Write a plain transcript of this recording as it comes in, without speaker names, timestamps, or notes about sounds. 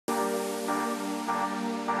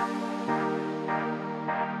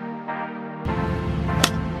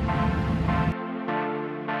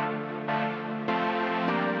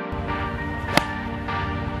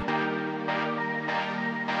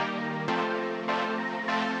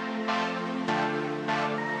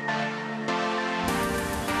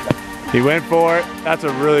He went for it. That's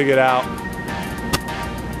a really good out.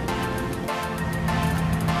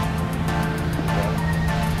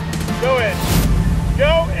 Go in.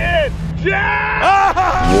 Go in.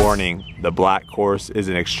 Yeah! Warning, the black course is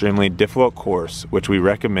an extremely difficult course, which we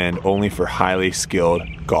recommend only for highly skilled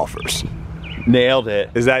golfers. Nailed it.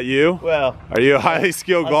 Is that you? Well, are you a highly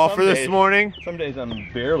skilled golfer this morning? Some days I'm a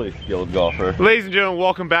barely skilled golfer. Ladies and gentlemen,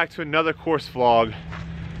 welcome back to another course vlog.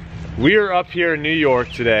 We are up here in New York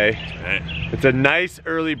today. It's a nice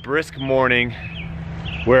early brisk morning.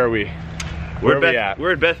 Where are we? Where are we at?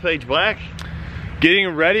 We're at Bethpage Black. Getting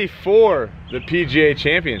ready for the PGA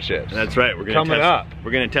Championships. That's right. We're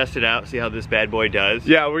gonna test it out, see how this bad boy does.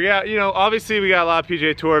 Yeah, we got, you know, obviously we got a lot of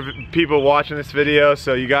PGA Tour people watching this video,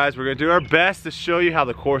 so you guys, we're gonna do our best to show you how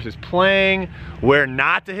the course is playing, where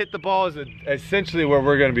not to hit the ball is essentially where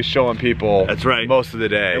we're gonna be showing people. That's right. Most of the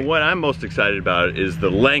day. And what I'm most excited about is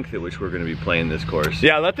the length at which we're gonna be playing this course.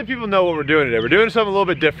 Yeah, let the people know what we're doing today. We're doing something a little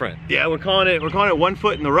bit different. Yeah, we're calling it 1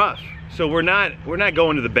 foot in the rough. So we're not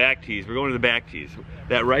going to the back tees, we're going to the back tees.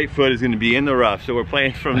 That right foot is going to be in the rough, so we're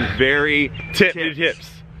playing from very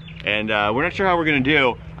tips. And we're not sure how we're going to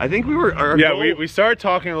do. I think we started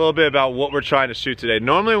talking a little bit about what we're trying to shoot today.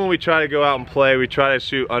 Normally when we try to go out and play, we try to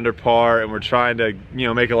shoot under par and we're trying to, you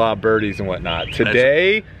know, make a lot of birdies and whatnot.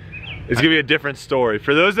 Today is going to be a different story.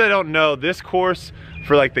 For those that don't know, this course,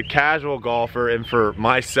 for like the casual golfer and for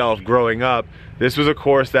myself growing up, this was a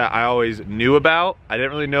course that I always knew about. I didn't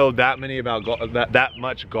really know that many about that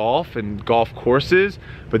much golf and golf courses,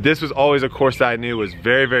 but this was always a course that I knew was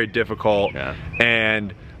very, very difficult. Yeah.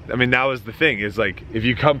 And I mean, that was the thing, is like, if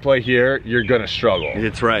you come play here, you're gonna struggle.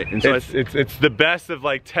 It's right. And so it's the best of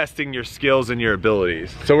like testing your skills and your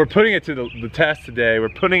abilities. So we're putting it to the test today. We're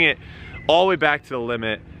putting it all the way back to the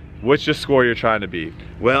limit. What's the score you're trying to beat?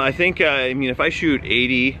 Well, I think, I mean, if I shoot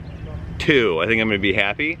 82, I think I'm gonna be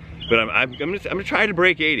happy. But I'm gonna try to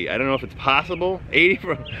break 80. I don't know if it's possible. 80,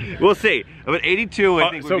 we'll see. But 82,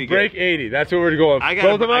 I think would be good. So break 80. That's what we're going.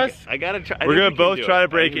 Both of us. I gotta try. We're gonna both try to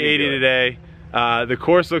break 80 today. The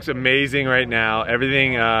course looks amazing right now.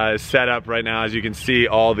 Everything is set up right now, as you can see.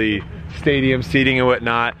 All the stadium seating and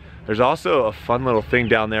whatnot. There's also a fun little thing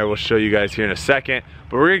down there we'll show you guys here in a second.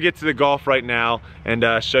 But we're gonna get to the golf right now and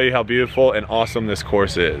show you how beautiful and awesome this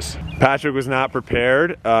course is. Patrick was not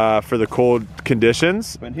prepared for the cold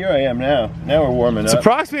conditions. But here I am now. Now we're warming up. It's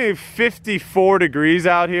approximately 54 degrees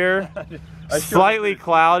out here. Slightly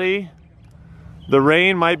cloudy. The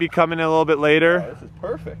rain might be coming in a little bit later. Oh, this is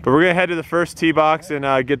perfect. But we're gonna head to the first tee box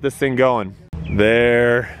and get this thing going.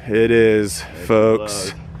 There it is,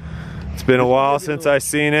 folks. It's been a while since I've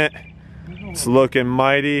seen it. It's looking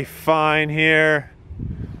mighty fine here.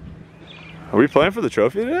 Are we playing for the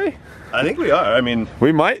trophy today? I think we are. I mean,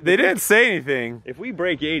 we might. They didn't say anything. If we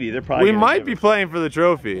break 80, they're probably. We might be playing for the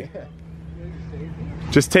trophy.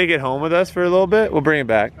 Just take it home with us for a little bit. We'll bring it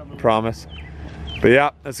back. I promise. But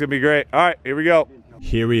yeah, that's gonna be great. All right, here we go.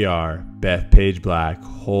 Here we are, Bethpage Black,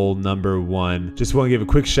 hole number 1. Just want to give a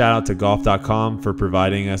quick shout out to golf.com for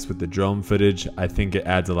providing us with the drone footage. I think it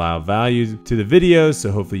adds a lot of value to the videos,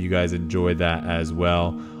 so hopefully you guys enjoy that as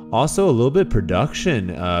well. Also, a little bit production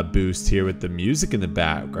boost here with the music in the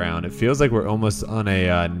background. It feels like we're almost on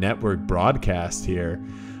a network broadcast here.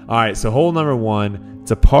 All right, so hole number 1, it's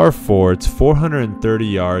a par 4. It's 430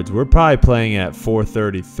 yards. We're probably playing at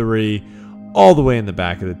 433, all the way in the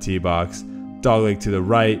back of the tee box. Dogleg to the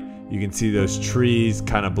right, you can see those trees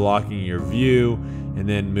kind of blocking your view, and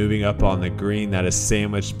then moving up on the green that is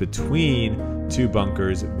sandwiched between 2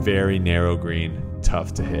 bunkers. Very narrow green,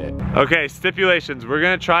 tough to hit. Okay, stipulations. We're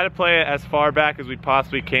gonna try to play it as far back as we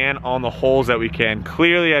possibly can on the holes that we can.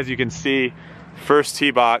 Clearly, as you can see, first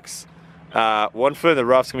tee box, 1 foot in the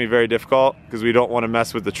rough's gonna be very difficult because we don't want to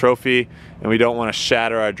mess with the trophy and we don't want to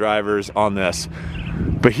shatter our drivers on this.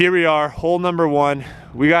 But here we are, hole number 1.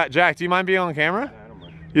 We got Jack. Do you mind being on camera? I don't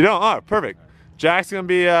mind. You don't? Oh, perfect. Jack's gonna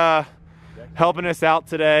be helping us out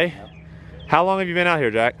today. How long have you been out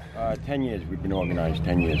here, Jack? 10 years. We've been organized.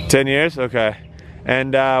 10 years. 10 years? Okay.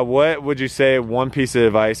 And what would you say one piece of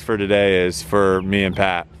advice for today is for me and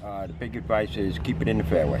Pat? The big advice is keep it in the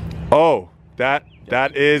fairway. Oh, that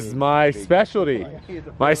is my specialty.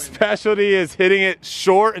 My specialty is hitting it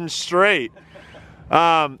short and straight.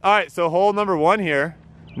 All right, so hole number 1 here.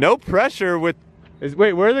 No pressure with.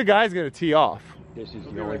 Wait, where are the guys gonna tee off? This is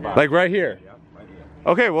the only box. Like right here? Yeah, right here.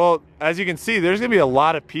 Okay, well, as you can see, there's gonna be a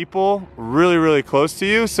lot of people really, really close to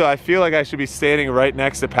you, so I feel like I should be standing right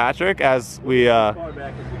next to Patrick as we as far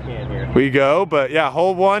back as we can here. We go. But yeah,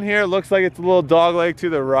 hole 1 here looks like it's a little dogleg to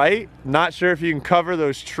the right. Not sure if you can cover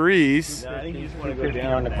those trees. No, I think you just want to go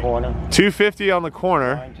down the corner. 250 on the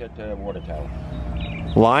corner. Mine's at the water tower.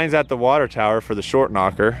 Line's at the water tower for the short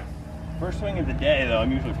knocker. First swing of the day, though,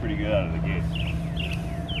 I'm usually pretty good out of the gate.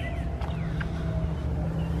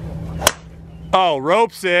 Oh,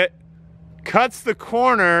 ropes it. Cuts the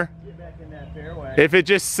corner. Get back in that fairway. If it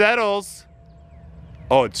just settles.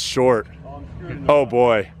 Oh, it's short. Oh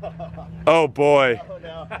boy. Oh boy. Oh,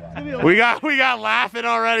 no. We got laughing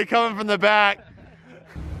already coming from the back.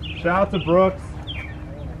 Shout out to Brooks.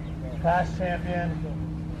 Past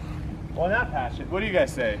champion. Well, not past champion. What do you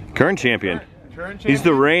guys say? Current champion. Current champion? He's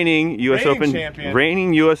the reigning U.S. Open champion.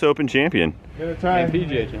 Reigning U.S. Open champion. Gonna try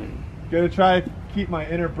PGA Championship. Gonna try to keep my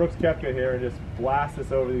inner Brooks Koepka here and just blast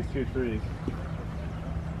this over these 2 trees.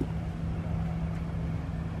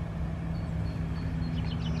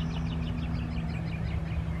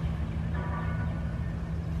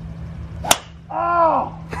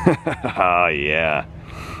 Oh! Oh yeah.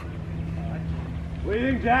 What do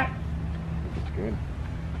you think, Jack? That's good.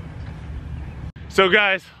 So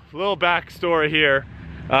guys, a little backstory here.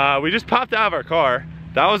 We just popped out of our car.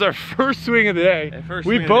 That was our first swing of the day.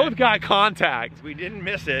 We both got contact. We didn't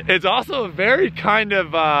miss it. It's also a very kind of,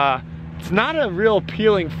 it's not a real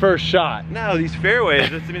appealing first shot. No, these fairways,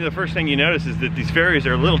 that's I mean, the first thing you notice is that these fairways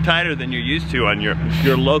are a little tighter than you're used to on your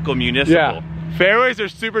local municipal. Yeah. Fairways are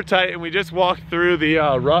super tight, and we just walked through the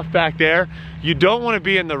rough back there. You don't want to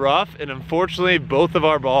be in the rough, and unfortunately both of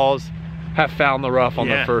our balls have found the rough on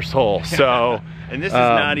the first hole. So and this is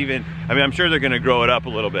not even, I mean, I'm sure they're going to grow it up a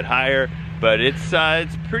little bit higher, but it's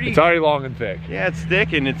pretty, it's already long and thick. Yeah, it's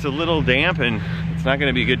thick and it's a little damp, and it's not going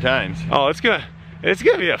to be good times. Oh, it's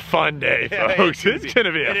gonna be a fun day, folks. It's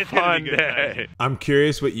gonna be a fun day. I'm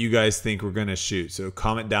curious what you guys think we're gonna shoot. So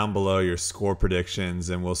comment down below your score predictions,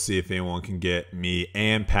 and we'll see if anyone can get me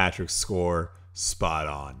and Patrick's score spot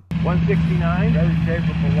on. 169. Very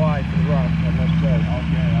favorable lie for the rough, I must say.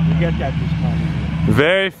 Okay, we'll get that this time of year.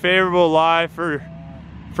 Very favorable lie for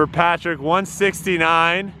Patrick.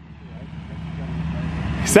 169.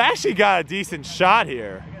 He's actually got a decent shot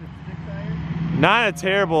here. Not a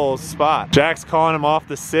terrible spot. Jack's calling him off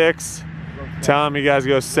the 6. Telling him you guys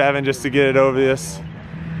go 7 just to get it over this.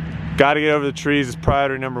 Got to get over the trees is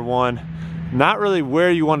priority number 1. Not really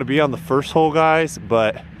where you want to be on the first hole, guys,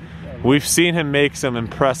 but we've seen him make some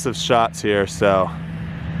impressive shots here, so.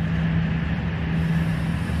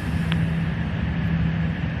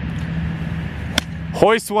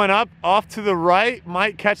 Hoist went up, off to the right.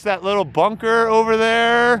 Might catch that little bunker over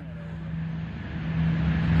there.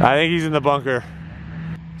 I think he's in the bunker.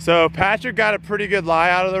 So Patrick got a pretty good lie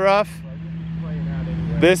out of the rough.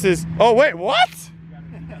 This is, oh wait, what?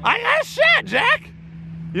 I got a shot, Jack.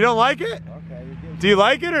 You don't like it? Okay. Do you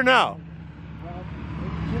like it or no? Well,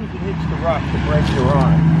 as soon as it hits the rough, the brakes are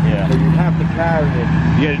on. Yeah. So you have to carry it.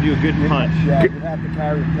 You got to do a good punch. Yeah, you have to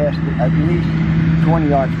carry it past at least 20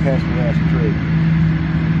 yards past the last tree.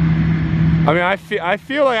 I mean, I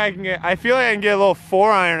feel like I can get a little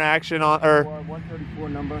 4-iron action on, or 134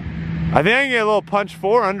 number. I think I can get a little punch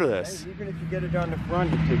 4 under this. Hey, even if you get it on the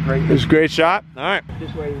front, it's a great. It's a great shot. All right.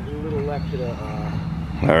 This way, a little left to the.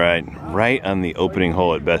 All right, right on the opening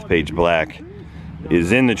hole at Bethpage Black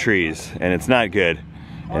is in the trees, and it's not good.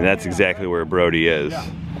 And that's exactly where Brodie is.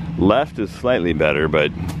 Left is slightly better,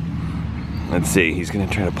 but let's see. He's going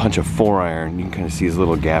to try to punch a 4-iron. You can kind of see his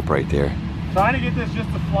little gap right there. Trying to get this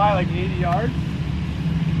just to fly like 80 yards.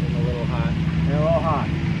 And a little hot. And a little hot.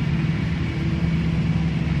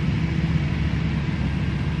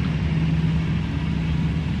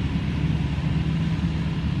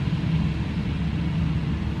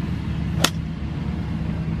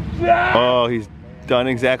 Oh, he's done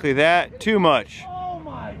exactly that. Too much. Oh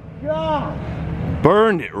my God.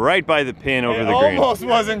 Burned it right by the pin over the green. Almost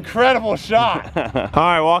was an incredible shot. All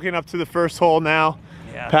right, walking up to the first hole now.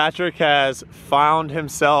 Yeah. Patrick has found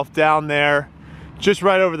himself down there, just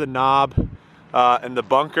right over the knob in the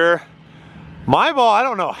bunker. My ball, I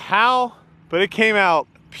don't know how, but it came out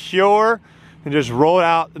pure and just rolled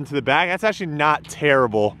out into the back. That's actually not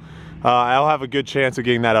terrible. I'll have a good chance of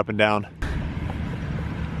getting that up and down.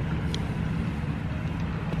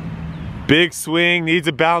 Big swing, needs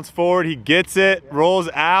a bounce forward. He gets it, rolls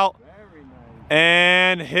out,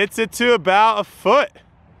 and hits it to about a foot.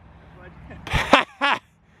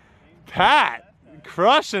 Pat,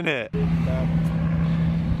 crushing it.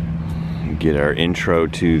 Get our intro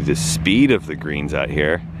to the speed of the greens out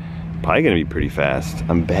here. Probably gonna be pretty fast.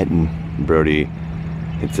 I'm betting Brodie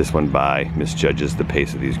hits this one by, misjudges the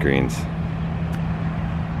pace of these greens.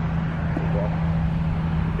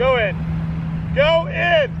 Go in. Go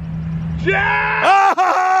in. Jack!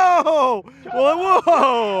 Oh!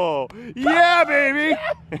 Whoa! Yeah, baby!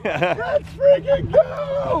 Let's freaking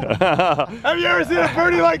go! Have you ever seen a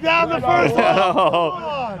birdie like that on the first hole?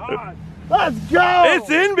 Come on. Let's go! It's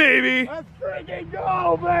in, baby. Let's freaking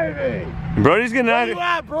go, baby! Brody's gonna. Where you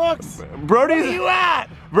at, Brooks? Brody's. Where you at?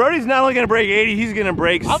 Brody's not only gonna break 80, he's gonna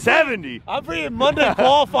break 70. I'm freaking Monday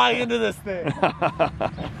qualifying into this thing.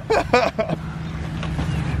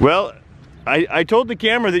 Well, I told the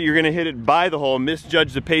camera that you're gonna hit it by the hole,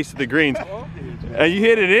 misjudge the pace of the greens. And you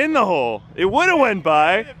hit it in the hole. It would have went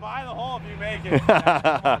by. Hit it by the hole if you make it.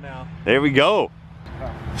 Come on now. There we go.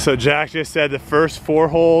 So Jack just said the first 4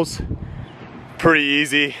 holes, pretty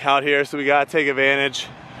easy out here, so we gotta take advantage.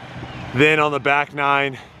 Then on the back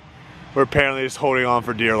 9, we're apparently just holding on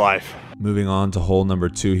for dear life. Moving on to hole number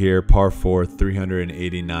 2 here, par 4,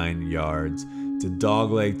 389 yards. It's a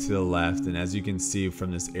dog leg to the left, and as you can see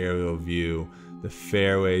from this aerial view, the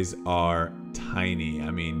fairways are tiny. I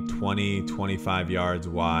mean, 20, 25 yards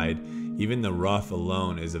wide. Even the rough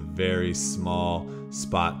alone is a very small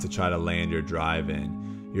spot to try to land your drive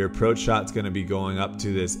in. Your approach shot's gonna be going up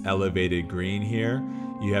to this elevated green here.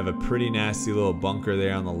 You have a pretty nasty little bunker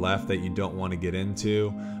there on the left that you don't want to get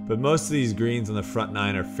into. But most of these greens on the front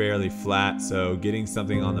 9 are fairly flat, so getting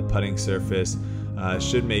something on the putting surface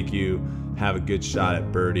should make you have a good shot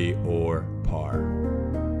at birdie or par.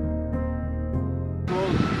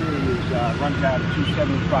 Runs out at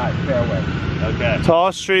 275 fairway. Okay.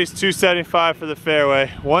 Tallest tree is 275 for the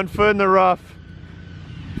fairway. 1 foot in the rough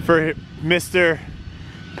for Mr.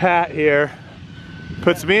 Pat here.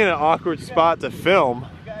 Puts me in an awkward spot to film. You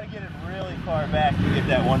gotta get it really far back to get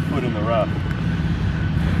that 1 foot in the rough.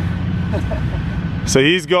 So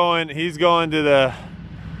he's going to the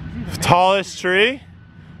tallest tree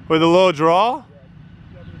with a little draw.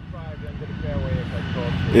 275 into the fairway if I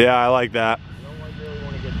told you. Yeah, I like that. You don't really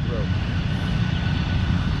want to get through.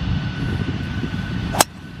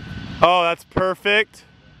 Oh, that's perfect.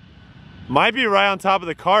 Might be right on top of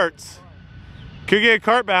the carts. Could get a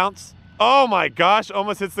cart bounce. Oh my gosh,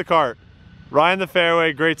 almost hits the cart. Right in the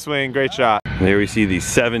fairway, great swing, great shot. There we see the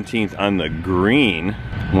 17th on the green.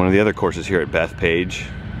 One of the other courses here at Bethpage.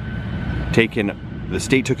 The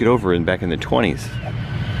state took it over back in the 20s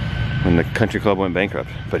when the country club went bankrupt.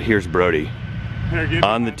 But here's Brodie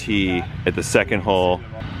on the tee at the 2nd hole.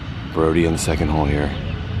 Brodie on the 2nd hole here.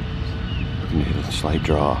 Gonna hit a slight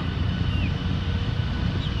draw.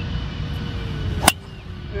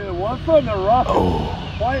 Dude, 1 foot in the rough. Oh.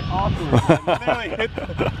 Quite awkward.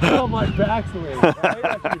 Oh, my backswing.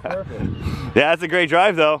 Right? That's perfect. Yeah, that's a great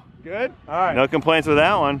drive though. Good? All right. No complaints with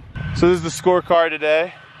that one. So this is the scorecard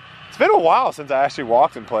today. It's been a while since I actually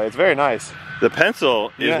walked and played. It's very nice. The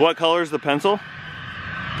pencil is what color is the pencil?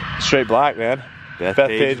 Straight black, man.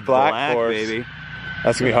 Bethpage Black, course. baby.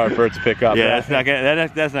 That's gonna be hard for it to pick up. Yeah, that's not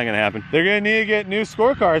gonna happen. They're gonna need to get new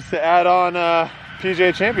scorecards to add on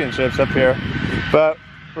PGA Championships up here. But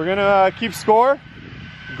we're gonna keep score.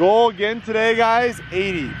 Goal again today, guys,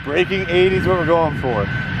 80. Breaking 80 is what we're going for.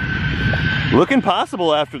 Looking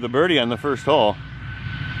possible after the birdie on the first hole.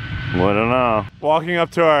 I don't know. Walking up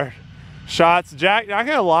to our shots. Jack, not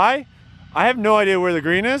gonna lie, I have no idea where the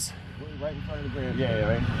green is. Right in front of the green.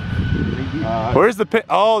 Yeah, right. Where's the pin?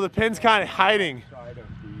 Oh, the pin's kind of hiding.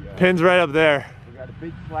 Pin's right up there. We got a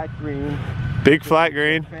big flat green. Big flat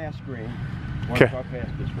green. Fast green. Okay. How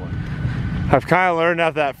fast this one? I've kind of learned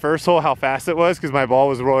after that first hole how fast it was because my ball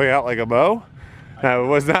was rolling out like a bow. It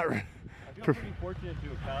was not. I feel pretty fortunate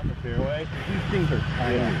to account the fairway. These things are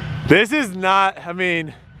tiny. This is not, I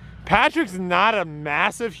mean, Patrick's not a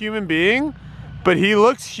massive human being, but he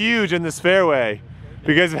looks huge in this fairway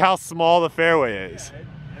because of how small the fairway is.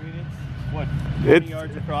 I mean, it's what, 20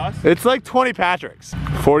 yards across? It's like 20 Patrick's.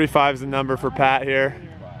 45 is the number for Pat here.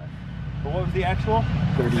 But what was the actual?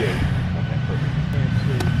 38. Okay,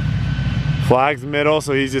 perfect. Flag's middle,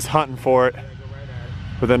 so he's just hunting for it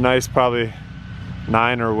with a nice probably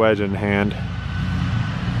 9 or wedge in hand.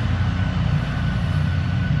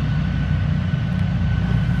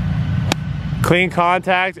 Clean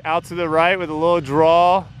contact out to the right with a little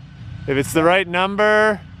draw. If it's the right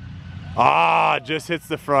number, just hits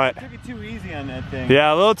the front. Took it too easy on that thing.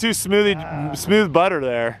 Yeah, a little too smooth butter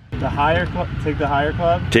there. The higher club, take the higher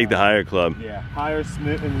club? Take the higher club. Yeah, higher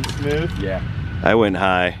smooth and smooth? Yeah. I went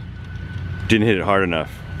high. Didn't hit it hard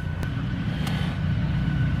enough.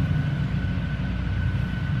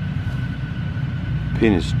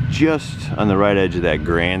 Pin is just on the right edge of that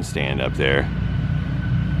grandstand up there.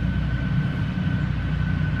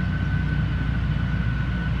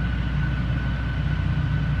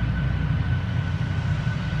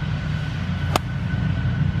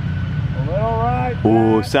 A little right.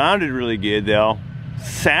 Ooh, sounded really good though.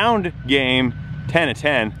 Sound game, 10 of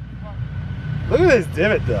 10. Look at this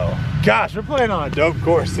divot though. Gosh, we're playing on a dope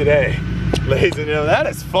course today. Ladies and gentlemen, that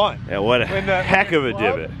is fun. Yeah, what a heck of a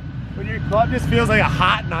divot. When your club just feels like a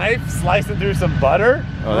hot knife slicing through some butter.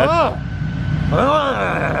 Oh,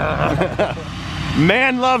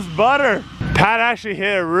 man loves butter. Pat actually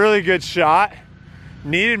hit a really good shot.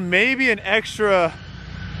 Needed maybe an extra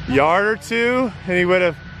yard or two and he would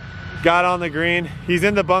have got on the green. He's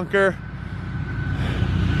in the bunker.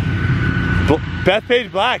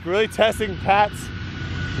 Bethpage Black really testing Pat's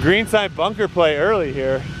greenside bunker play early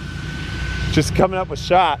here. Just coming up with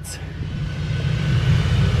shots.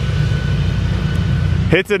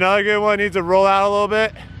 Hits another good one, needs to roll out a little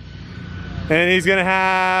bit. And he's gonna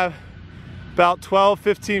have about 12,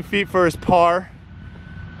 15 feet for his par.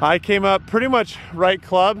 I came up pretty much right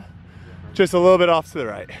club, just a little bit off to the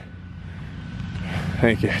right.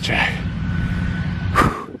 Thank you, Jack.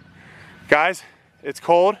 Whew. Guys, it's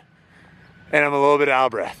cold and I'm a little bit out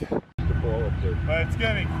of breath. But it's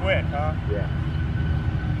gonna be quick, huh? Yeah.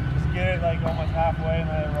 Just get it like almost halfway and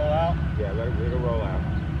let it roll out. Yeah, let it roll out.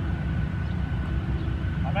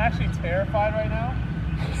 I'm actually terrified right now.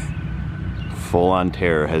 Full-on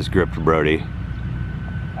terror has gripped Brodie.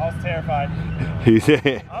 I was terrified. I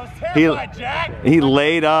was terrified, Jack. He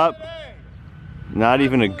laid up. Not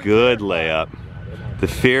even a good layup. The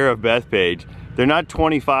fear of Bethpage. They're not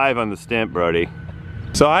 25 on the stimp, Brodie.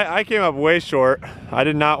 So I came up way short. I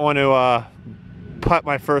did not want to putt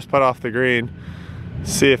my first putt off the green.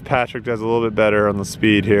 See if Patrick does a little bit better on the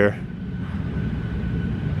speed here.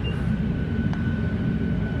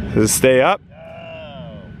 Does it stay up?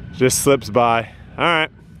 No. Just slips by. All right.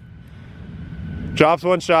 Drops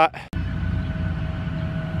one shot.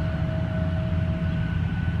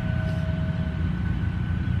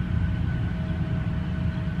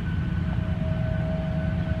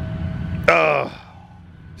 Oh.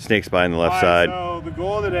 Snakes by on the left side. So the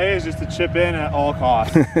goal of the day is just to chip in at all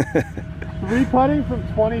costs. 3 putting from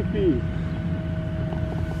 20 feet.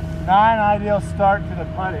 Not an ideal start to the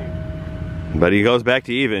putting. But he goes back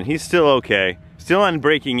to even. He's still okay. Still on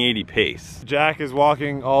breaking 80 pace. Jack is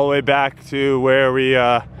walking all the way back to where we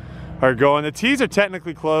are going. The tees are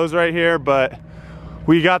technically closed right here, but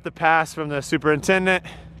we got the pass from the superintendent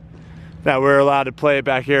that we're allowed to play it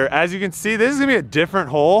back here. As you can see, this is gonna be a different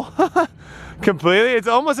hole. Completely. It's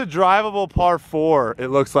almost a drivable par 4, it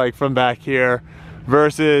looks like, from back here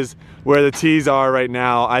versus where the tees are right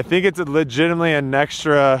now. I think it's legitimately an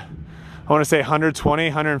extra, I want to say 120,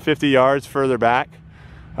 150 yards further back.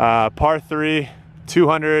 Par 3,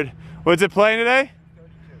 200. What's it playing today?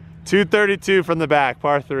 232 from the back,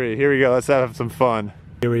 par 3. Here we go, let's have some fun.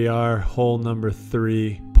 Here we are, hole number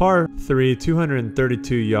 3. Par 3,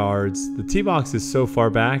 232 yards. The tee box is so far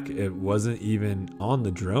back, it wasn't even on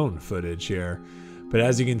the drone footage here. But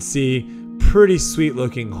as you can see, pretty sweet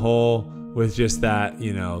looking hole with just that,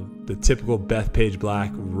 you know, the typical Bethpage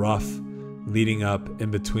Black rough leading up in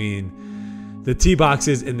between the tee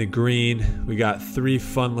boxes and the green. We got 3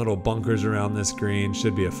 fun little bunkers around this green.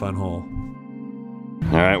 Should be a fun hole.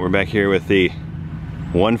 All right, we're back here with the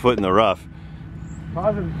 1 foot in the rough.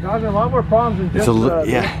 Causing a lot more problems than just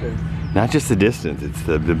distance. Not just the distance, it's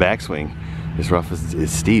the backswing. This rough is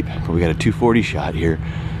steep, but we got a 240 shot here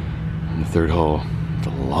on the 3rd hole. It's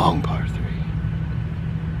a long par 3.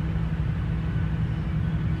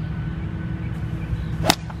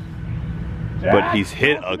 Jack, but he's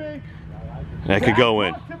hit a... That could go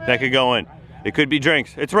in. That could go in. It could be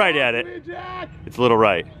drinks. It's right at it. It's a little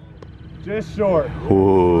right. Just short.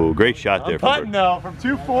 Ooh, great shot there. Putting though, from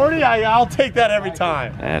 240, I'll take that every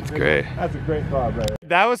time. That's great. That's a great club, right?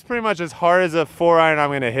 That was pretty much as hard as a 4-iron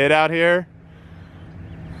I'm gonna hit out here.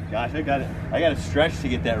 Gosh, I got to stretch to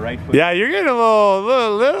get that right foot. Yeah, you're getting a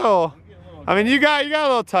little. I mean, you got a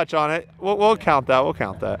little touch on it. We'll count that. We'll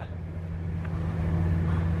count that.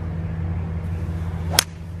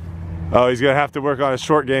 Oh, he's gonna have to work on his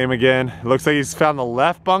short game again. It looks like he's found the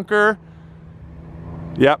left bunker.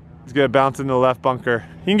 Yep, he's gonna bounce into the left bunker.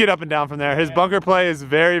 He can get up and down from there. His bunker play is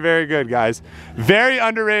very, very good, guys. Very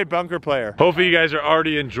underrated bunker player. Hopefully you guys are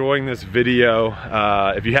already enjoying this video.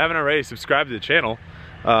 If you haven't already, subscribe to the channel.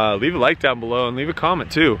 Leave a like down below and leave a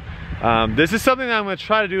comment too. This is something that I'm gonna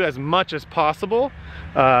try to do as much as possible.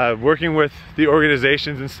 Working with the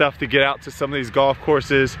organizations and stuff to get out to some of these golf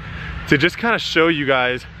courses to just kind of show you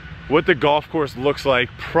guys what the golf course looks like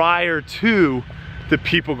prior to the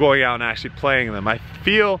people going out and actually playing them. I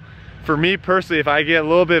feel, for me personally, if I get a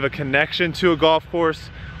little bit of a connection to a golf course,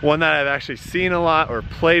 one that I've actually seen a lot or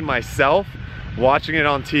played myself, watching it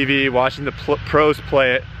on TV, watching the pros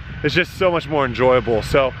play it, it's just so much more enjoyable.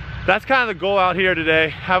 So that's kind of the goal out here today.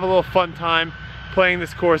 Have a little fun time playing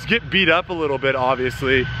this course. Get beat up a little bit,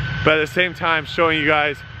 obviously, but at the same time showing you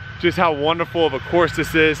guys just how wonderful of a course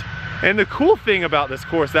this is. And the cool thing about this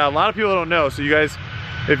course that a lot of people don't know, so you guys,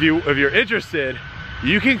 if you're interested,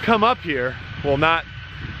 you can come up here, well, not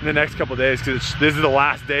in the next couple days because this is the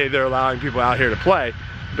last day they're allowing people out here to play,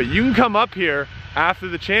 but you can come up here after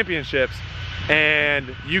the championships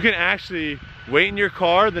and you can actually wait in your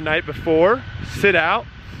car the night before, sit out,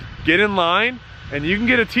 get in line, and you can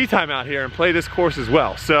get a tee time out here and play this course as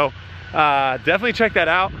well. So definitely check that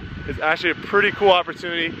out. It's actually a pretty cool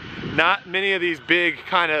opportunity. Not many of these big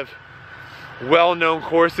kind of well-known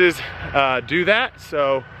courses do that.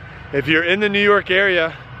 So if you're in the New York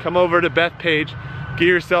area, come over to Bethpage, get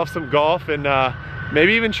yourself some golf, and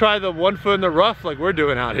maybe even try the 1 foot in the rough like we're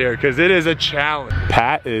doing out here, because it is a challenge.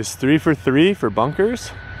 Pat is 3 for 3 for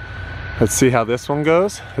bunkers. Let's see how this one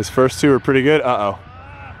goes. His first two are pretty good.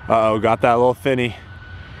 Uh-oh, got that little thinny.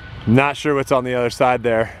 Not sure what's on the other side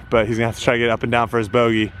there, but he's gonna have to try to get up and down for his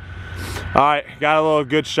bogey. All right, got a little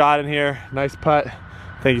good shot in here. Nice putt.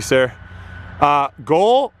 Thank you, sir.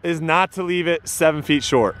 Goal is not to leave it 7 feet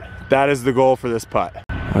short. That is the goal for this putt.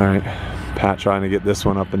 All right, Pat trying to get this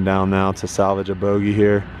one up and down now to salvage a bogey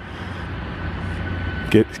here.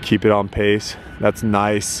 Keep it on pace. That's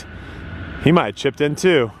nice. He might have chipped in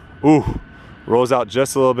too. Ooh, rolls out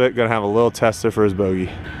just a little bit. Gonna have a little tester for his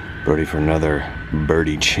bogey. Brodie for another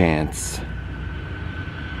birdie chance.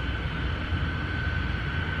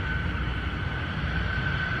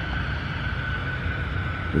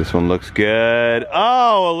 This one looks good.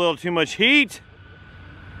 Oh, a little too much heat.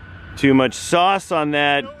 Too much sauce on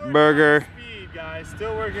that burger. Speed, guys.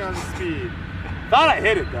 Still working on the speed. Thought I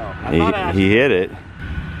hit it though. He hit it.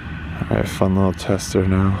 All right, fun little tester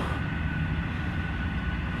now.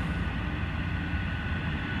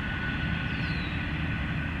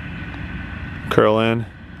 Curl in.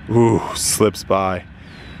 Ooh, slips by.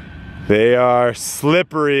 They are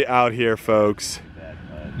slippery out here, folks.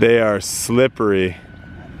 They are slippery.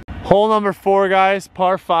 Hole number 4, guys,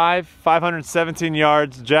 par 5, 517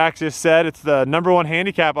 yards. Jack just said it's the #1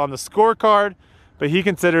 handicap on the scorecard, but he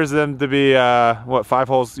considers them to be, what, 5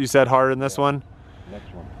 holes you said harder than this one?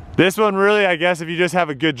 Next one. This one really, I guess if you just have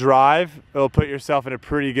a good drive, it'll put yourself in a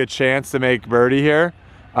pretty good chance to make birdie here.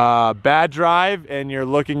 Bad drive and you're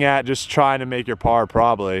looking at just trying to make your par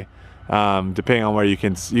probably, depending on where you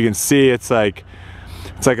can see it's like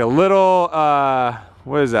a little,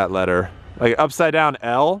 what is that letter? Like upside down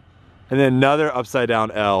L, and then another upside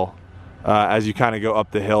down L as you kind of go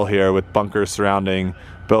up the hill here with bunkers surrounding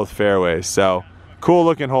both fairways. So cool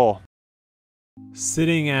looking hole.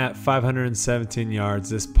 Sitting at 517 yards,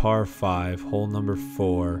 this par 5, hole number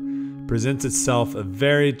 4, presents itself a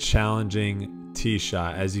very challenging tee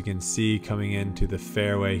shot. As you can see coming into the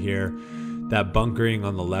fairway here, that bunkering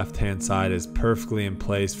on the left hand side is perfectly in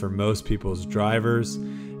place for most people's drivers,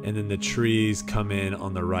 and then the trees come in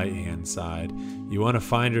on the right hand side. You want to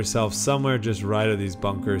find yourself somewhere just right of these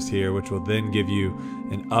bunkers here, which will then give you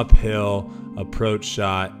an uphill approach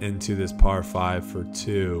shot into this par 5 for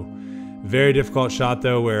 2. Very difficult shot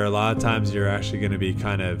though, where a lot of times you're actually going to be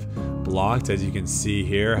kind of blocked, as you can see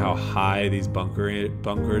here how high these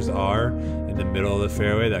bunkers are in the middle of the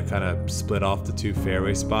fairway that kind of split off the 2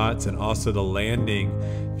 fairway spots. And also the landing,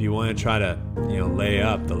 if you want to try to lay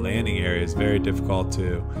up, the landing area is very difficult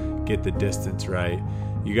to get the distance right.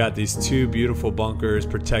 You got these 2 beautiful bunkers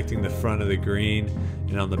protecting the front of the green,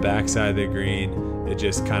 and on the back side of the green it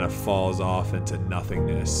just kind of falls off into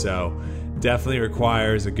nothingness. So definitely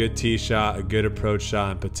requires a good tee shot, a good approach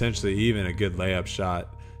shot, and potentially even a good layup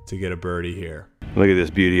shot to get a birdie here. Look at this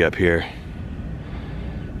beauty up here.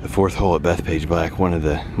 The 4th hole at Bethpage Black, one of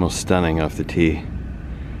the most stunning off the tee.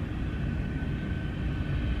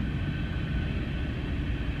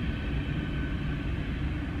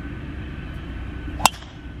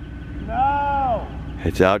 No!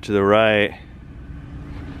 It's out to the right.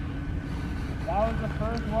 That was the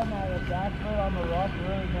first one that the back foot on the rough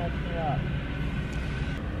really messed me up.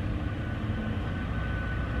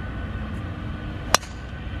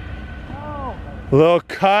 Little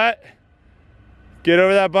cut. Get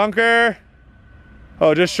over that bunker.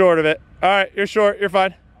 Oh, just short of it. All right, you're short, you're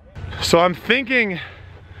fine. So I'm thinking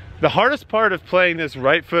the hardest part of playing this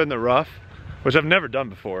right foot in the rough, which I've never done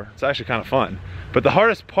before, it's actually kind of fun, but the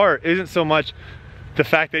hardest part isn't so much the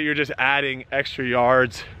fact that you're just adding extra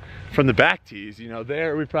yards from the back tees.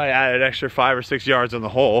 There we probably added extra 5 or 6 yards on the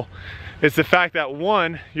hole. It's the fact that,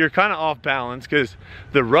 one, you're kind of off balance because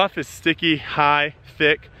the rough is sticky, high,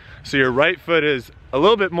 thick, so your right foot is a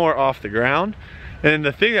little bit more off the ground. And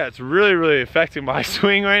the thing that's really, really affecting my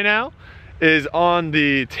swing right now is on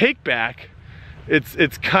the take back,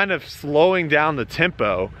 it's kind of slowing down the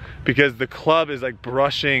tempo because the club is like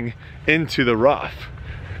brushing into the rough.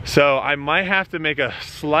 So I might have to make a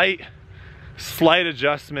slight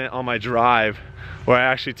adjustment on my drive where I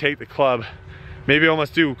actually take the club, maybe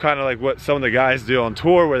almost do kind of like what some of the guys do on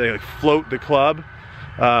tour where they like float the club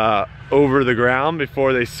over the ground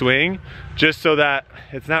before they swing, just so that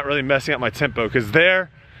it's not really messing up my tempo. Because that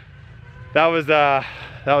was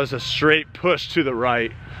a straight push to the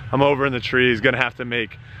right. I'm over in the trees, gonna have to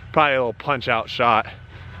make probably a little punch out shot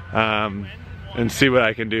and see what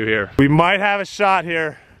I can do here. We might have a shot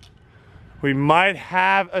here. We might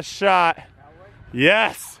have a shot.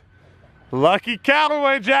 Yes, lucky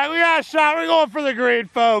Callaway, Jack. We got a shot. We're going for the green,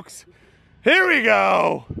 folks. Here we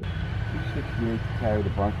go. 268 to carry the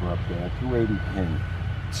bunker up there. 280 pin.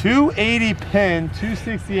 280 pin,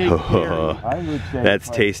 268 carry. I would say that's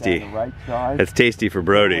tasty. The right side. That's tasty for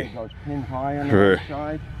Brodie. Goes pin high on the right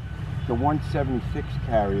side. The 176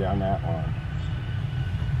 carry on that one.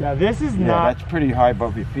 Yeah, this is not. That's pretty high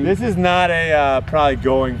above your feet. This is not a probably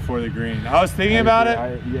going for the green. I was thinking about it.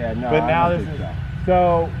 Yeah, no. But now this is.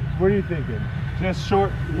 So, what are you thinking? Just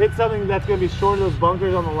short. Hit something that's going to be short of those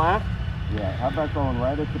bunkers on the left. Yeah. How about going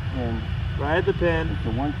right at the pin? Right at the pin. It's a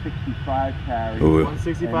 165 carry. Ooh.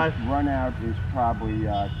 165. And run out is probably 200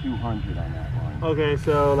 on that one. Okay,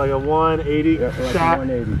 so like a 180 like shot. A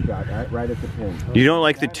 180 shot, right at the pin. You don't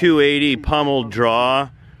like the 280 pummel draw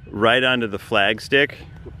right onto the flag stick?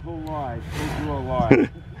 To pull wide, pull through a line.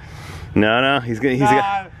 No, he's gonna.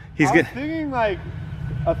 I was thinking like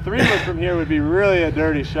a 3-wood from here would be really a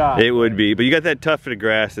dirty shot. It would be, but you got that tough of the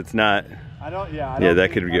grass. It's not. Yeah,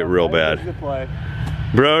 that could get real bad.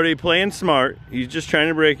 Brodie playing smart. He's just trying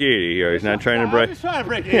to break 80 here. He's not trying to break. I'm just trying to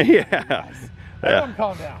break 80. Yeah. Everyone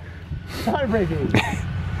calm down. I'm trying to break 80.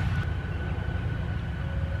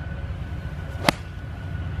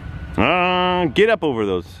 Get up over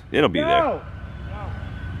those. It'll be there. No.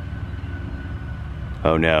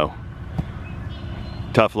 Oh no.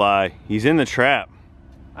 Tough lie. He's in the trap.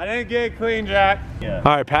 I didn't get it clean, Jack. Yeah.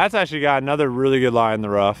 All right, Pat's actually got another really good lie in the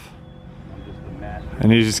rough.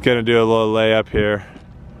 And he's just gonna do a little layup here.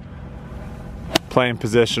 Playing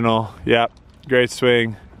positional. Yep, great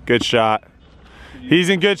swing, good shot. He's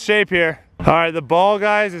in good shape here. All right, the ball,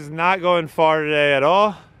 guys, is not going far today at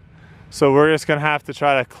all. So we're just gonna have to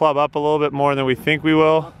try to club up a little bit more than we think we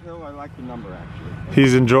will. Uphill, I like the number actually.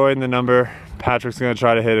 He's enjoying the number. Patrick's gonna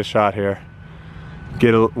try to hit a shot here.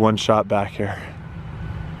 Get one shot back here.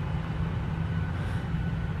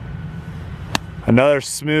 Another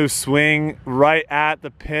smooth swing right at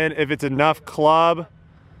the pin. If it's enough club.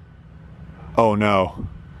 Oh no.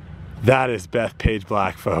 That is Bethpage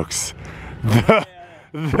Black, folks.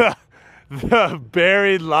 The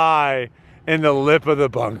buried lie in the lip of the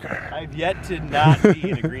bunker. I've yet to not be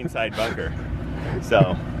in a greenside bunker.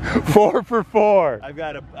 So 4 for 4. I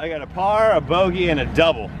got a par, a bogey, and a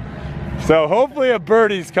double. So hopefully a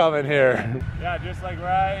birdie's coming here. Yeah, just like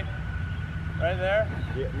right there.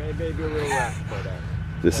 Yeah, maybe a little left, but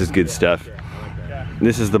This is good stuff.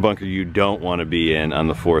 This is the bunker you don't want to be in on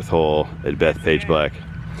the 4th hole at Bethpage Black.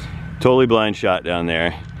 Totally blind shot down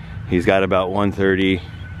there. He's got about 130.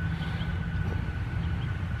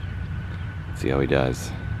 Let's see how he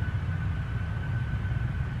does.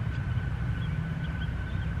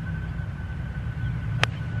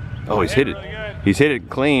 Oh, he's hit it. He's hit it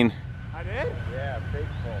clean. I did? yeah, big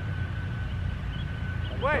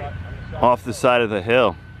pull. Wait. Off the side of the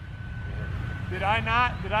hill. Did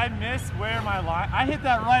I miss where my line? I hit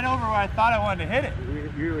that right over where I thought I wanted to hit it.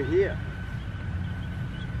 You were here.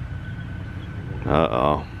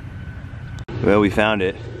 Uh-oh. Well, we found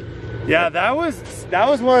it. Yeah, that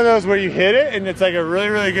was one of those where you hit it and it's like a really,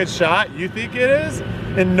 really good shot. You think it is,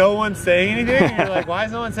 and no one's saying anything. And you're like, why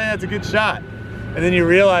is no one saying that's a good shot? And then you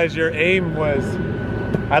realize your aim was,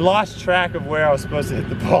 I lost track of where I was supposed to hit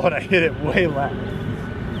the ball and I hit it way left.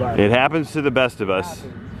 But It happens to the best of us.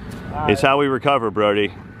 It's how we recover,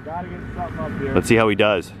 Brodie. Gotta get something up here. Let's see how he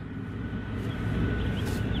does.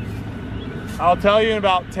 I'll tell you in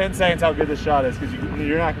about 10 seconds how good this shot is, because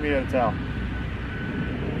you're not gonna be able to tell.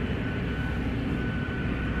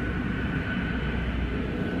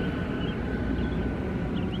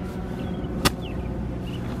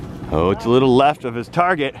 Oh, it's a little left of his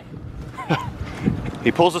target.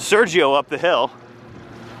 He pulls a Sergio up the hill.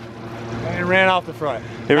 And it ran off the front.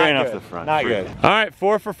 It ran off the front. Not good. All right,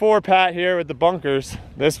 4 for 4, Pat, here with the bunkers.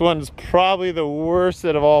 This one's probably the worst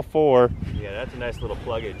out of all 4. Yeah, that's a nice little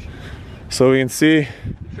pluggage. So we can see.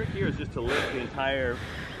 The trick here is just to lift the entire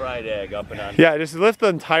fried egg up and on. Yeah, just lift the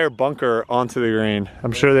entire bunker onto the green.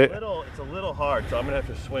 I'm sure that. It's a little hard, so I'm gonna have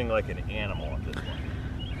to swing like an animal at this point.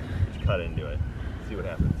 Just cut into it. see what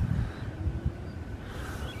happens.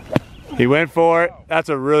 He went for it. That's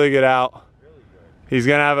a really good out. He's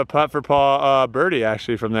gonna have a putt for birdie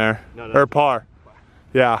actually from there, or par.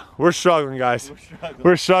 Yeah, we're struggling, guys.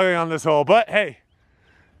 We're struggling on this hole, but hey,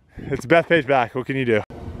 it's Bethpage Black. What can you do?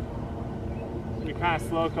 You're kind of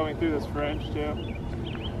slow coming through this fringe too.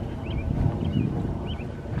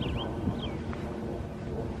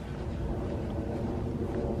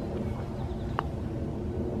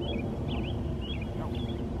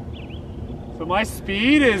 So my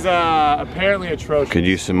speed is apparently atrocious. Could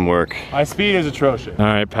use some work. My speed is atrocious. All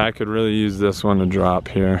right, Pat could really use this one to drop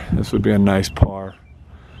here. This would be a nice par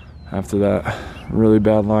after that really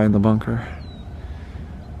bad lie in the bunker.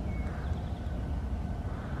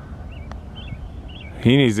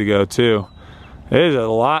 He needs to go too. It is a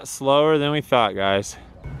lot slower than we thought, guys.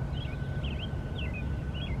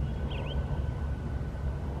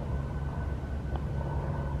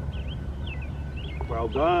 Well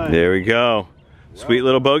done. There we go. Sweet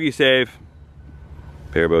little bogey save.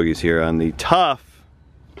 Pair of bogeys here on the tough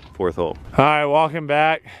 4th hole. All right, walking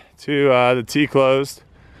back to the tee closed.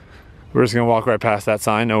 We're just gonna walk right past that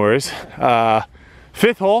sign, no worries.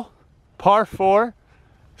 5th hole, par 4,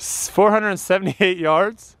 478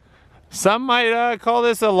 yards. Some might call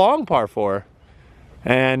this a long par 4.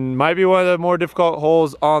 And might be one of the more difficult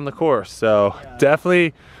holes on the course. So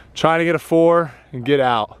definitely trying to get a 4 and get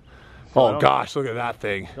out. Oh gosh, look at that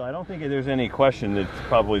thing. So I don't think there's any question that it's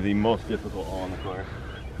probably the most difficult hole on the course.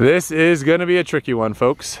 This is gonna be a tricky one,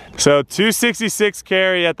 folks. So 266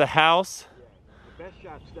 carry at the house. The best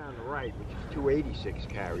shot's down the right, which is 286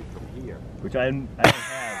 carry from here. Which I don't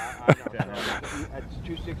have. That's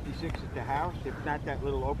 266 at the house. If not that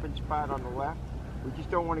little open spot on the left, we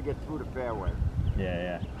just don't want to get through the fairway.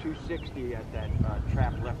 Yeah. 260 at that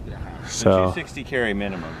trap left of the house. So 260 carry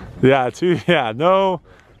minimum. Yeah,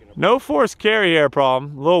 no forced carry here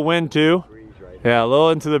problem. A little wind too. Yeah, a little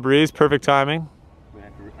into the breeze, perfect timing.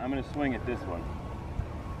 I'm gonna swing at this one.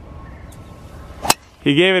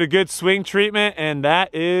 He gave it a good swing treatment, and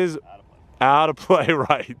that is out of play,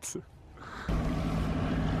 right.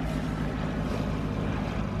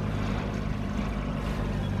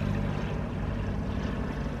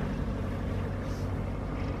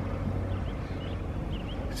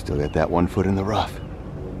 Still got that 1 foot in the rough.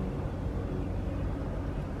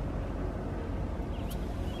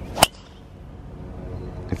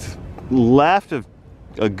 It's left of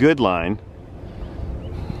a good line,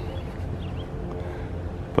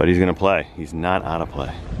 but he's gonna play. He's not out of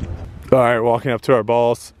play. All right, walking up to our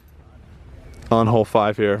balls on hole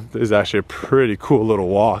 5 here. This is actually a pretty cool little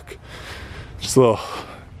walk. Just a little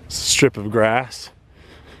strip of grass.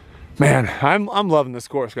 Man, I'm loving this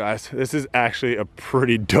course, guys. This is actually a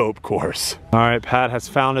pretty dope course. All right, Pat has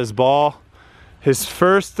found his ball. His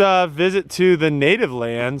first visit to the native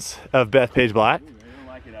lands of Bethpage Black.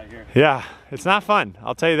 Yeah, it's not fun.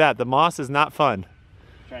 I'll tell you that. The moss is not fun.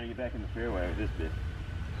 Trying to get back in the fairway with this bit.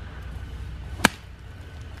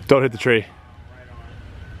 Don't hit the tree.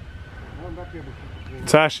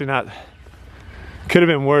 It's actually not, could have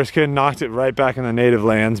been worse. Could have knocked it right back in the native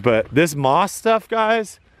lands, but this moss stuff,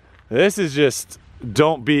 guys, this is just,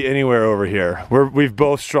 don't be anywhere over here. We've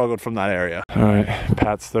both struggled from that area. All right,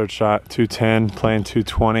 Pat's third shot, 210, playing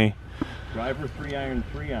 220. Driver 3-iron,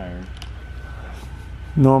 3-iron.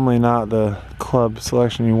 Normally not the club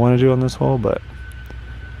selection you want to do on this hole, but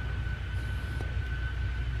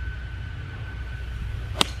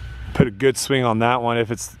put a good swing on that one.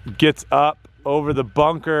 If it gets up over the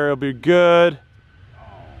bunker, it'll be good.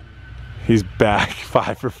 He's back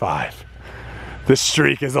 5 for 5. The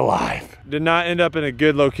streak is alive. Did not end up in a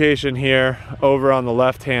good location here over on the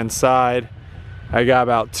left-hand side. I got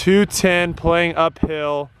about 210 playing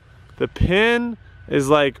uphill. The pin is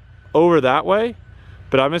like over that way,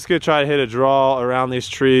 but I'm just gonna try to hit a draw around these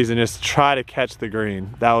trees and just try to catch the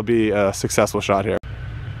green. That would be a successful shot here.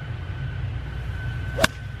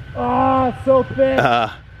 Oh, so thick.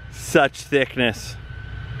 Such thickness.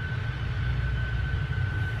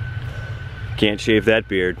 Can't shave that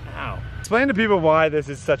beard. Ow. Explain to people why this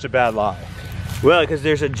is such a bad lie. Well, because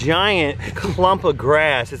there's a giant clump of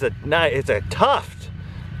grass. It's a tuft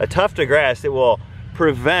of grass that will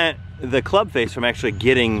prevent the club face from actually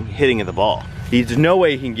hitting the ball. There's no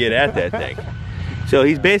way he can get at that thing. So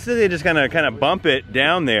he's basically just gonna kind of bump it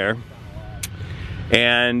down there,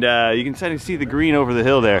 and you can kind of see the green over the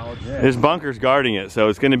hill there. There's bunkers guarding it, so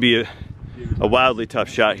it's gonna be a wildly tough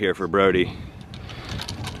shot here for Brodie.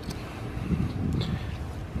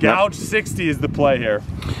 Gouge 60 is the play here.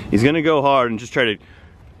 He's gonna go hard and just try to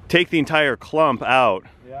take the entire clump out.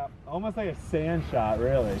 Yeah, almost like a sand shot,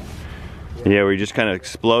 really. Yeah, where you just kind of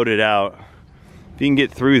explode it out. If you can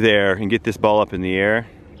get through there and get this ball up in the air,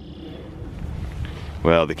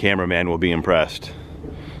 well, the cameraman will be impressed.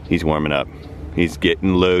 He's warming up. He's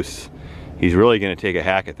getting loose. He's really gonna take a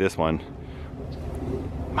hack at this one.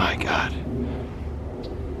 My God.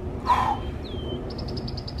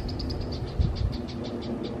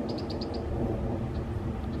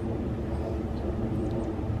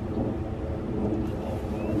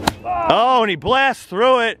 Oh, and he blasts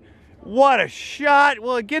through it. What a shot.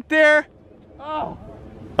 Will it get there?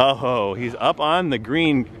 Oh, he's up on the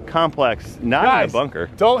green complex, not in the bunker.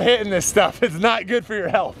 Don't hit in this stuff. It's not good for your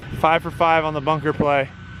health. 5 for 5 on the bunker play.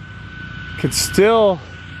 Could still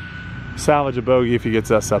salvage a bogey if he gets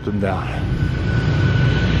us up and down.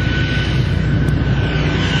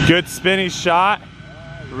 Good spinny shot.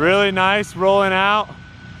 Really nice rolling out.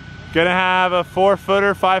 Gonna have a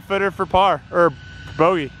 4-footer, 5-footer for par, or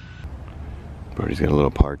bogey. Brodie's got a little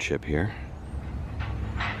par chip here.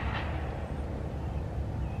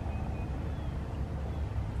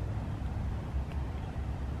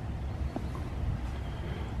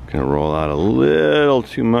 Gonna roll out a little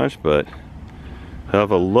too much, but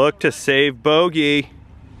have a look to save bogey.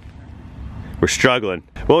 We're struggling.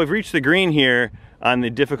 Well, we've reached the green here on the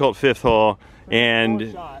difficult 5th hole,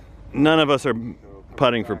 and none of us are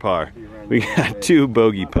putting for par. We got 2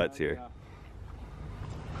 bogey putts here.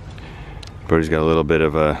 Brodie's got a little bit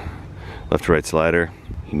of a left to right slider.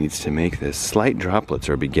 He needs to make this. Slight droplets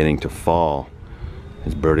are beginning to fall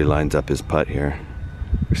as Brodie lines up his putt here.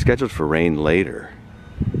 We're scheduled for rain later.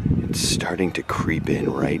 It's starting to creep in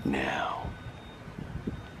right now.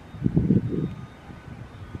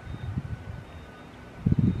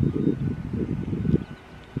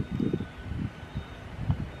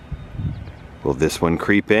 Will this one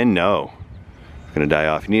creep in? No. It's gonna die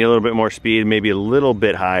off. You need a little bit more speed, maybe a little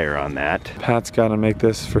bit higher on that. Pat's gotta make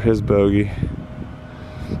this for his bogey.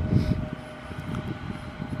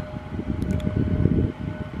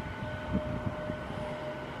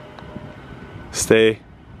 Stay.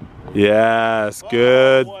 Yes,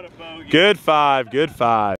 good. Good 5, good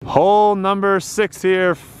 5. Hole number 6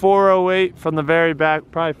 here, 408 from the very back,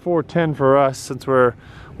 probably 410 for us since we're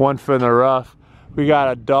 1 foot in the rough. We got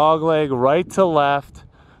a dog leg right to left,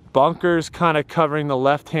 bunkers kind of covering the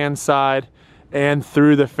left-hand side and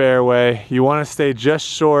through the fairway. You want to stay just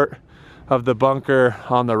short of the bunker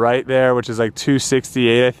on the right there, which is like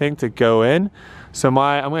 268, I think, to go in. So I'm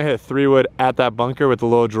gonna hit a 3-wood at that bunker with a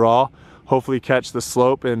little draw. Hopefully catch the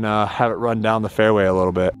slope and have it run down the fairway a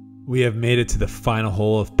little bit. We have made it to the final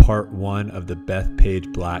hole of part 1 of the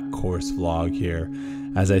Bethpage Black course vlog here.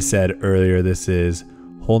 As I said earlier, this is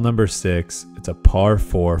hole number 6. It's a par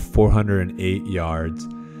 4, 408 yards.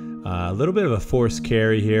 A little bit of a forced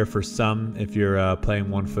carry here for some if you're playing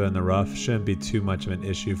 1 foot in the rough. Shouldn't be too much of an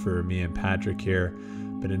issue for me and Patrick here.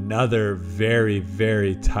 But another very,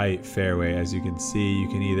 very tight fairway. As you can see, you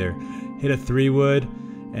can either hit a 3-wood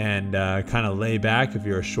and kind of lay back if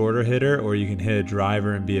you're a shorter hitter, or you can hit a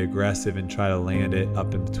driver and be aggressive and try to land it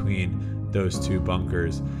up in between those 2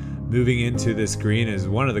 bunkers. Moving into this green is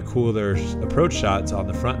one of the cooler approach shots on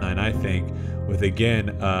the front 9, I think, with again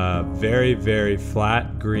a very, very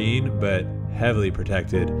flat green but heavily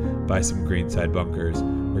protected by some greenside bunkers,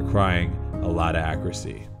 requiring a lot of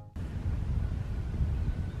accuracy.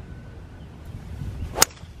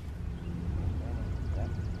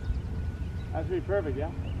 That's pretty perfect,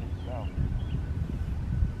 yeah? So.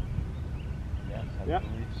 Yes, I Yep.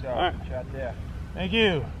 believe so. All right. Good shot there. Thank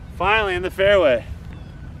you. Finally in the fairway.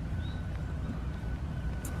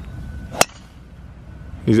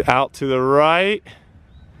 He's out to the right.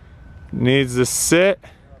 Needs to sit.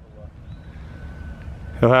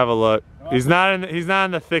 He'll have a look. He's not in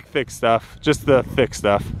the thick stuff, just the thick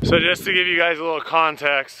stuff. So just to give you guys a little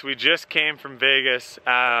context, we just came from Vegas.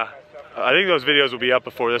 I think those videos will be up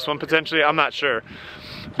before this one potentially, I'm not sure.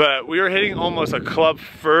 But we were hitting almost a club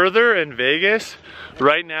further in Vegas.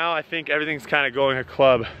 Right now, I think everything's kind of going a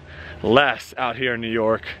club less out here in New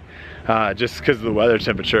York. Just because of the weather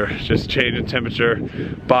temperature, just changing temperature.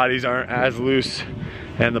 Bodies aren't as loose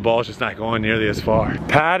and the ball's just not going nearly as far.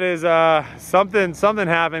 Pat is, something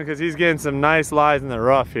happened because he's getting some nice lies in the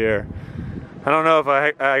rough here. I don't know if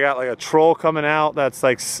I got like a troll coming out that's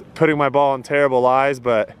like putting my ball in terrible lies,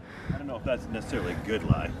 but I don't know if that's necessarily a good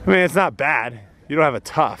lie. I mean, it's not bad. You don't have a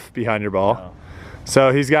tough behind your ball. No.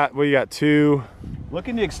 So he's got, well, you got 2.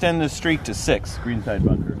 Looking to extend this streak to 6, greenside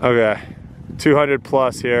bunker. Okay, 200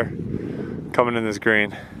 plus here, coming in this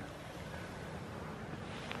green.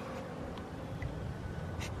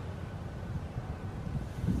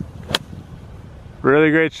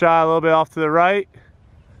 Really great shot, a little bit off to the right.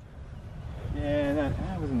 Yeah,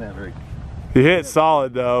 that wasn't that very He hit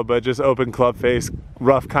solid though, but just open club face.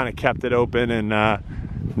 Rough kind of kept it open, and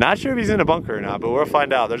not sure if he's in a bunker or not, but we'll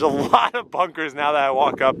find out. There's a lot of bunkers now that I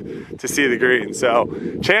walk up to see the green, so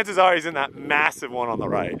chances are he's in that massive one on the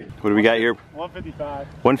right. What do we got here? 155.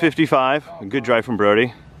 155, a good drive from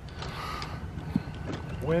Brodie.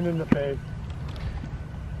 Wind in the face.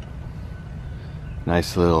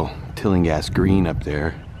 Nice little Tillinghast green up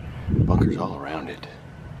there. Bunkers all around it.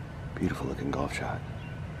 Beautiful looking golf shot.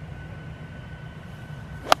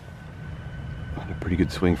 A pretty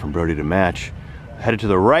good swing from Brodie to match. Headed to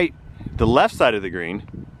the right, the left side of the green.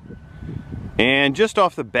 And just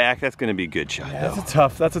off the back, that's gonna be a good shot though.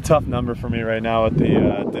 That's a tough number for me right now at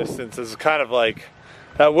the distance. It's kind of like,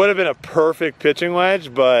 that would have been a perfect pitching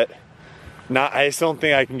wedge, but I just don't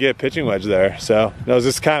think I can get a pitching wedge there. So that was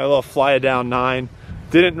just kind of a little fly it down 9.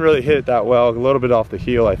 Didn't really hit it that well, a little bit off the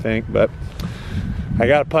heel I think, but I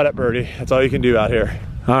got to putt at birdie. That's all you can do out here.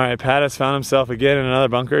 All right, Pat has found himself again in another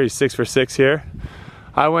bunker. He's 6 for 6 here.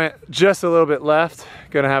 I went just a little bit left.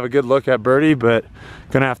 Gonna have a good look at birdie, but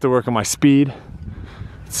gonna have to work on my speed.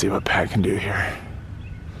 Let's see what Pat can do here.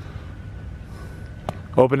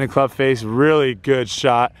 Opening club face, really good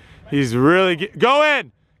shot. He's really, go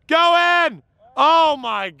in! Go in! Oh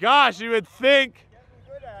my gosh, you would think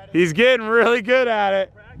he's getting really good at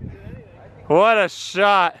it. What a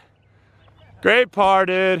shot. Great par,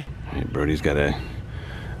 dude. Hey, Brodie's got a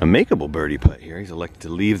makeable birdie putt here. He's elected to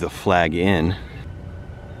leave the flag in.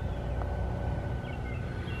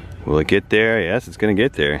 Will it get there? Yes, it's gonna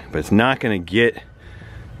get there, but it's not gonna get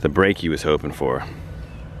the break he was hoping for.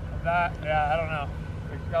 Yeah, I don't know.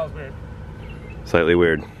 That was weird. Slightly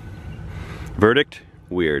weird. Verdict,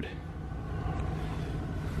 weird.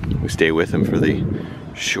 We stay with him for the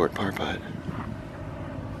short par putt.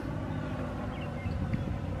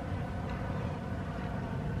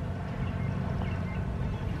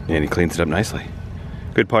 And he cleans it up nicely.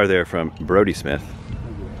 Good par there from Brodie Smith.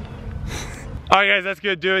 All right guys, that's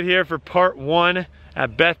gonna do it here for part 1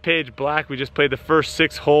 at Bethpage Black. We just played the first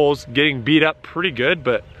 6 holes, getting beat up pretty good,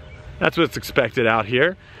 but that's what's expected out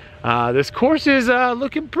here. This course is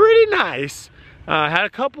looking pretty nice. Had a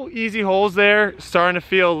couple easy holes there, starting to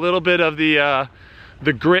feel a little bit of the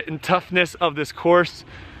grit and toughness of this course.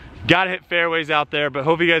 Gotta hit fairways out there, but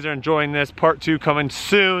hope you guys are enjoying this. Part 2 coming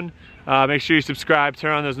soon. Make sure you subscribe,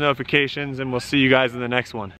 turn on those notifications, and we'll see you guys in the next one.